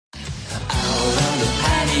the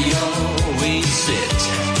patio we sit,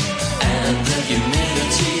 and the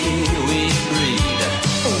humidity we breathe.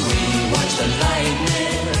 We watch the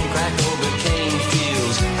lightning crackle the cane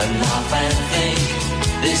fields and laugh and think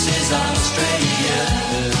this is Australia.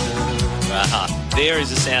 There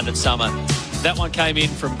is the sound of summer. That one came in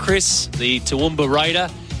from Chris, the Toowoomba Raider,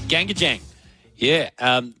 Gangajang. Yeah,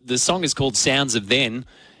 the song is called Sounds of Then,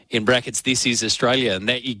 in brackets, This is Australia, and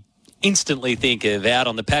that you instantly think of out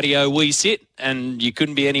on the patio we sit, and you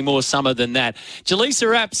couldn't be any more summer than that. Jelisa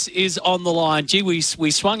Apps is on the line. Gee, we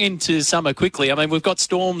swung into summer quickly. I mean, we've got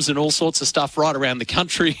storms and all sorts of stuff right around the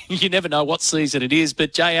country. You never know what season it is.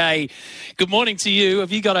 But, J.A., good morning to you.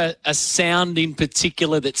 Have you got a sound in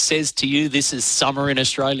particular that says to you this is summer in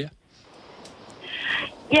Australia?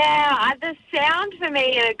 Yeah, the sound for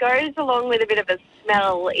me, and it goes along with a bit of a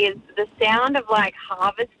smell, is the sound of, like,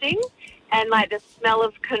 harvesting and, like, the smell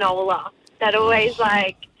of canola. That always,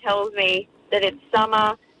 like, tells me that it's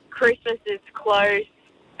summer, Christmas is close,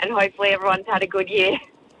 and hopefully everyone's had a good year.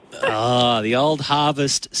 The old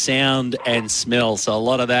harvest sound and smell. So a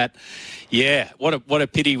lot of that. Yeah, what a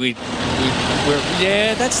pity we're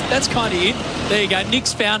that's kind of it. There you go.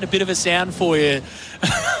 Nick's found a bit of a sound for you.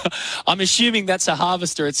 I'm assuming that's a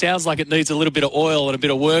harvester. It sounds like it needs a little bit of oil and a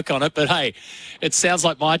bit of work on it, but hey, it sounds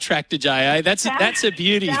like my tractor, J.A. That's a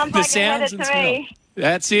beauty. Sounds the like sounds a and header to smell. me.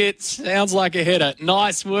 That's it. Sounds like a header.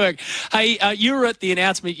 Nice work. Hey, you were at the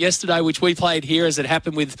announcement yesterday, which we played here as it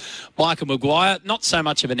happened with Michael Maguire. Not so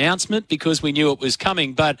much of an announcement because we knew it was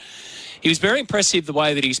coming, but he was very impressive the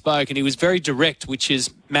way that he spoke, and he was very direct, which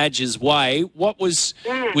is Madge's way. What was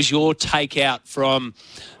your takeout from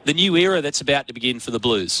the new era that's about to begin for the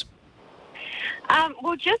Blues?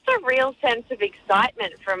 Well, just a real sense of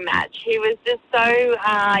excitement from Madge. He was just so,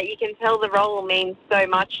 you can tell the role means so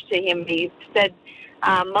much to him. He's said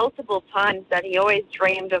multiple times that he always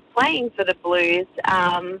dreamed of playing for the Blues,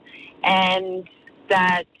 and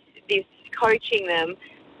that this coaching them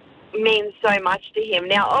means so much to him.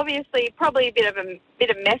 Now, obviously, probably a bit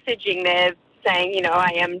of messaging there, saying,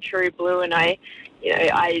 I am true blue, and I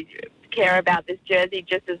care about this jersey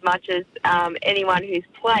just as much as anyone who's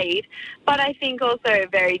played. But I think also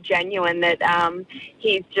very genuine that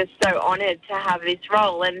he's just so honoured to have this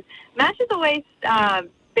role. And Matt has always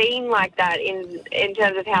been like that in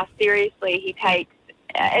terms of how seriously he takes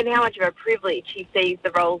and how much of a privilege he sees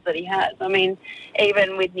the roles that he has. I mean,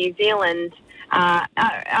 even with New Zealand,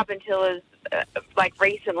 up until as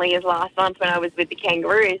recently as last month when I was with the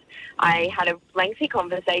Kangaroos, I had a lengthy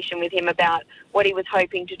conversation with him about what he was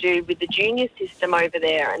hoping to do with the junior system over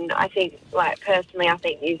there. And I think, personally, I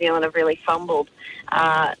think New Zealand have really fumbled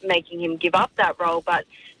making him give up that role. But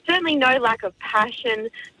certainly no lack of passion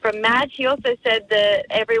from Madge. He also said that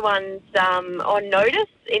everyone's on notice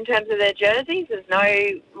in terms of their jerseys. There's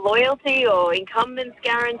no loyalty or incumbents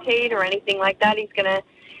guaranteed or anything like that. He's going to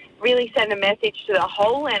really send a message to the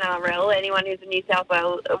whole NRL, anyone who's a New South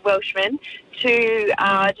Wales Welshman, to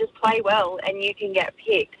just play well and you can get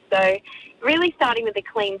picked. So really starting with a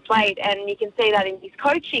clean slate, and you can see that in his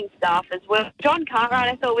coaching staff as well. John Cartwright,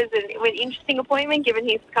 I thought, was an interesting appointment, given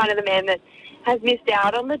he's kind of the man that has missed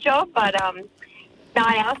out on the job. But I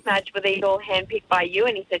asked Madge, were these all handpicked by you?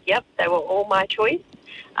 And he said, yep, they were all my choice.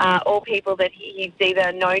 All people that he's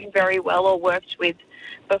either known very well or worked with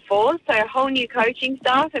before. So a whole new coaching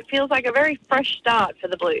staff. It feels like a very fresh start for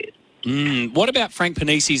the Blues. What about Frank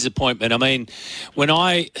Panisi's appointment? I mean, when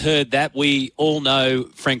I heard that, we all know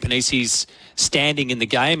Frank Panisi's standing in the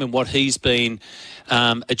game and what he's been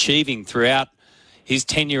achieving throughout his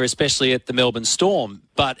tenure, especially at the Melbourne Storm.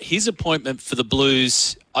 But his appointment for the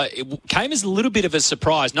Blues it came as a little bit of a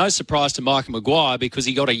surprise. No surprise to Michael Maguire because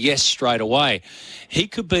he got a yes straight away. He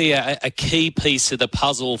could be a key piece of the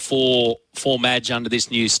puzzle for Madge under this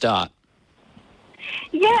new start.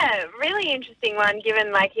 Yeah, really interesting one,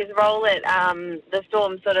 given his role at the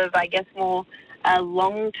Storm, sort of, I guess, more a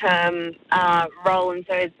long-term role, and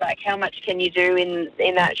so it's how much can you do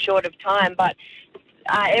in that short of time? But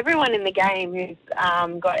everyone in the game who's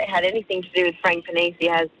had anything to do with Frank Panisi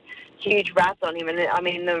has huge wrath on him, and I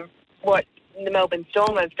mean what the Melbourne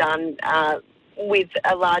Storm have done with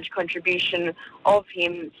a large contribution of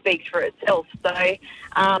him speaks for itself. So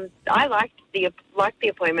I liked the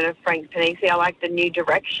appointment of Frank Panisi. I like the new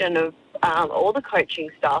direction of all the coaching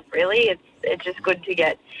staff. Really, it's just good to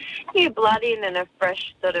get new blood in and a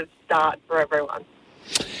fresh sort of start for everyone.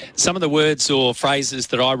 Some of the words or phrases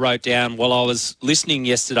that I wrote down while I was listening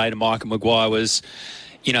yesterday to Michael Maguire was,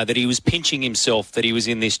 that he was pinching himself that he was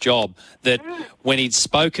in this job, that when he'd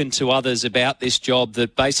spoken to others about this job,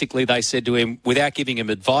 that basically they said to him, without giving him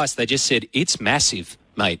advice, they just said, it's massive,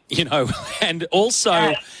 mate, and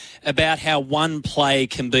also about how one play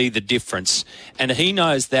can be the difference. And he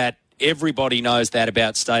knows that. Everybody knows that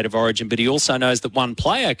about State of Origin, but he also knows that one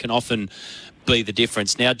player can often be the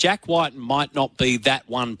difference. Now, Jack Whiten might not be that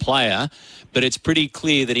one player, but it's pretty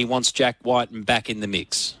clear that he wants Jack Whiten back in the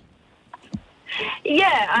mix.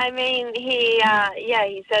 Yeah, I mean, he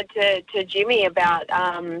said to Jimmy about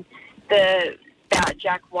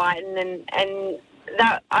Jack Whiten and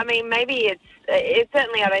that. I mean, maybe it's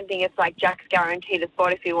certainly. I don't think it's like Jack's guaranteed a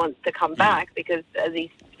spot if he wants to come back, because as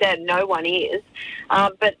he said, no one is.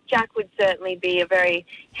 But Jack would certainly be a very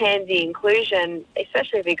handy inclusion,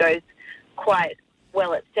 especially if he goes quite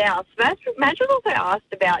well at South. Madge was also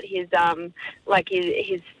asked about his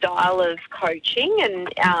style of coaching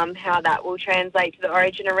and how that will translate to the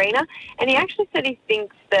Origin arena. And he actually said he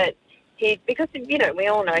thinks that because, you know, we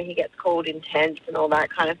all know he gets called intense and all that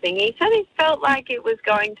kind of thing. He said he felt like it was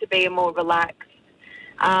going to be a more relaxed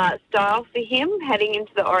style for him heading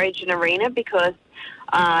into the Origin arena because,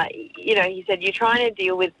 he said you're trying to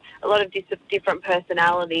deal with a lot of different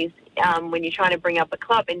personalities when you're trying to bring up a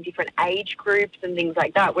club in different age groups and things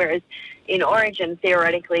like that, whereas in Origin,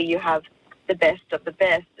 theoretically, you have the best of the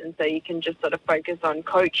best, and so you can just sort of focus on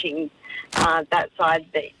coaching that side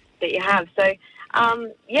that you have. So,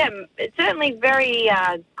 it's certainly very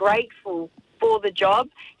grateful for the job.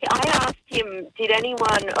 I asked him, did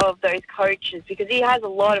anyone of those coaches, because he has a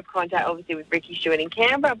lot of contact, obviously, with Ricky Stewart in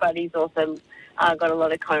Canberra, but he's also got a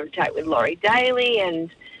lot of contact with Laurie Daly, and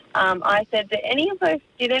I said, did any of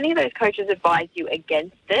those coaches advise you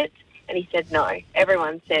against it? And he said no.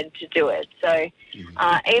 Everyone said to do it. So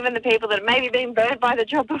even the people that have maybe been burnt by the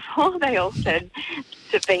job before, they all said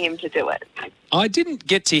for him to do it. I didn't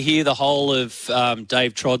get to hear the whole of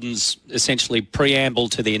Dave Trodden's essentially preamble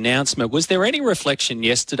to the announcement. Was there any reflection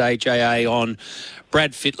yesterday, JA, on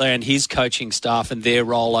Brad Fittler and his coaching staff and their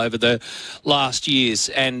role over the last years,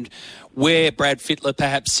 and where Brad Fittler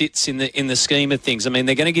perhaps sits in the scheme of things? I mean,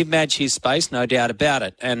 they're going to give Madge his space, no doubt about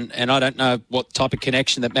it. And I don't know what type of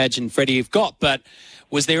connection that Madge and Freddie have got, but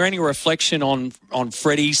was there any reflection on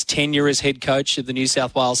Freddie's tenure as head coach of the New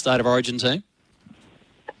South Wales State of Origin team?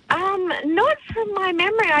 Not from my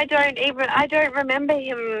memory. I don't remember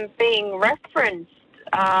him being referenced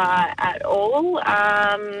at all.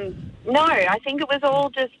 No, I think it was all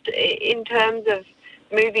just in terms of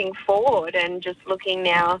moving forward and just looking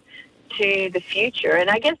now to the future. And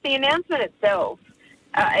I guess the announcement itself,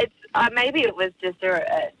 maybe it was just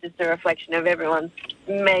a reflection of everyone's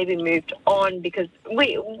maybe moved on, because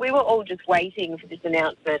we were all just waiting for this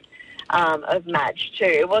announcement of Madge too.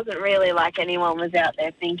 It wasn't really like anyone was out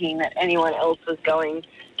there thinking that anyone else was going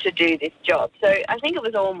to do this job. So I think it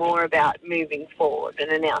was all more about moving forward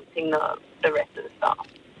and announcing the rest of the staff.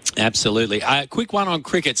 Absolutely. Quick one on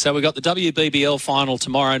cricket. So we've got the WBBL final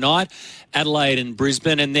tomorrow night, Adelaide and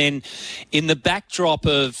Brisbane, and then in the backdrop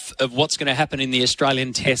of what's going to happen in the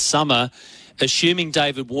Australian Test summer, assuming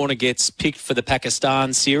David Warner gets picked for the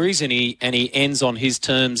Pakistan series and he ends on his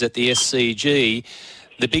terms at the SCG,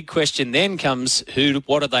 the big question then comes,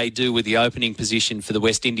 what do they do with the opening position for the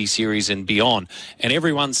West Indies series and beyond? And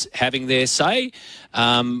everyone's having their say.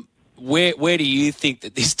 Where do you think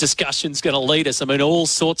that this discussion's going to lead us? I mean, all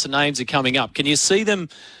sorts of names are coming up. Can you see them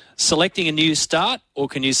selecting a new start, or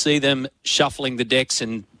can you see them shuffling the decks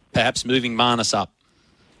and perhaps moving Marnus up?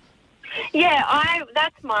 Yeah,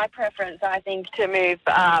 that's my preference, I think, to move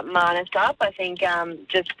Marnus up. I think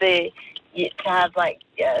just to have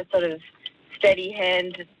sort of steady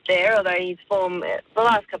hand there, although his form the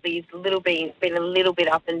last couple of years been a little bit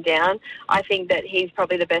up and down. I think that he's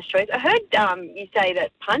probably the best choice. I heard you say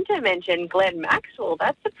that Punter mentioned Glenn Maxwell.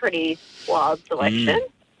 That's a pretty wild selection.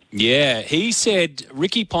 Yeah, he said,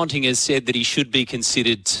 Ricky Ponting has said that he should be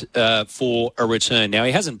considered for a return. Now,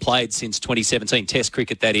 he hasn't played since 2017, Test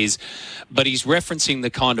cricket that is, but he's referencing the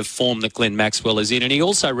kind of form that Glenn Maxwell is in. And he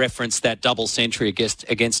also referenced that double century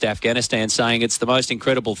against Afghanistan, saying it's the most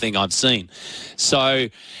incredible thing I've seen. So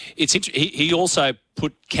he also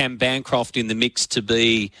put Cam Bancroft in the mix to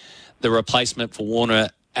be the replacement for Warner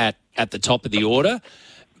at the top of the order.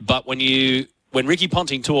 But when Ricky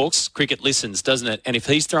Ponting talks, cricket listens, doesn't it? And if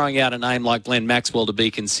he's throwing out a name like Glenn Maxwell to be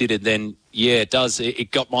considered, then, yeah, it does.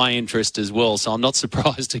 It got my interest as well, so I'm not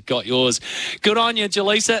surprised it got yours. Good on you,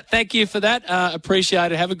 Jelisa. Thank you for that.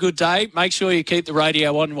 Appreciate it. Have a good day. Make sure you keep the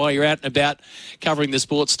radio on while you're out and about covering the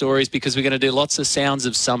sports stories, because we're going to do lots of sounds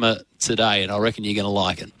of summer today, and I reckon you're going to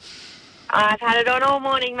like it. I've had it on all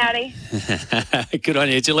morning, Matty. Good on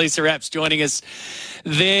you. Jelisa Apps joining us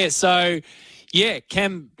there. So, yeah,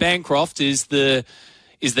 Cam Bancroft is the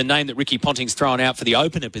name that Ricky Ponting's thrown out for the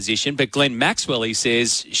opener position, but Glenn Maxwell, he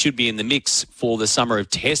says, should be in the mix for the summer of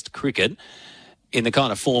Test cricket. in the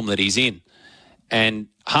kind of form that he's in. And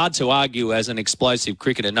hard to argue as an explosive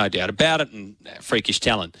cricketer, no doubt about it, and freakish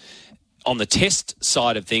talent. On the test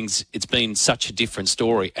side of things, it's been such a different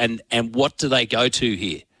story. And what do they go to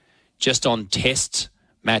here? Just on test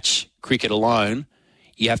match cricket alone,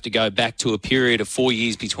 you have to go back to a period of 4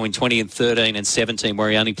 years between 2013 and 17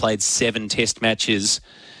 where he only played 7 test matches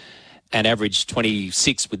and averaged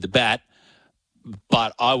 26 with the bat.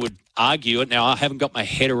 But I would argue it. Now, I haven't got my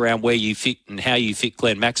head around where you fit and how you fit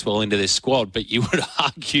Glenn Maxwell into this squad, but you would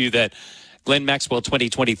argue that Glenn Maxwell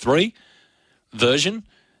 2023 version,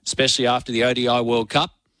 especially after the ODI World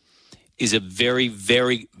Cup, is a very,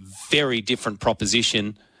 very, very different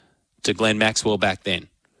proposition to Glenn Maxwell back then.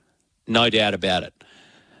 No doubt about it.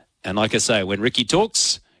 And like I say, when Ricky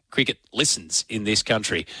talks, cricket listens in this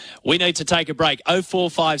country. We need to take a break.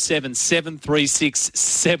 0457 736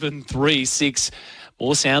 736.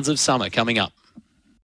 More sounds of summer coming up.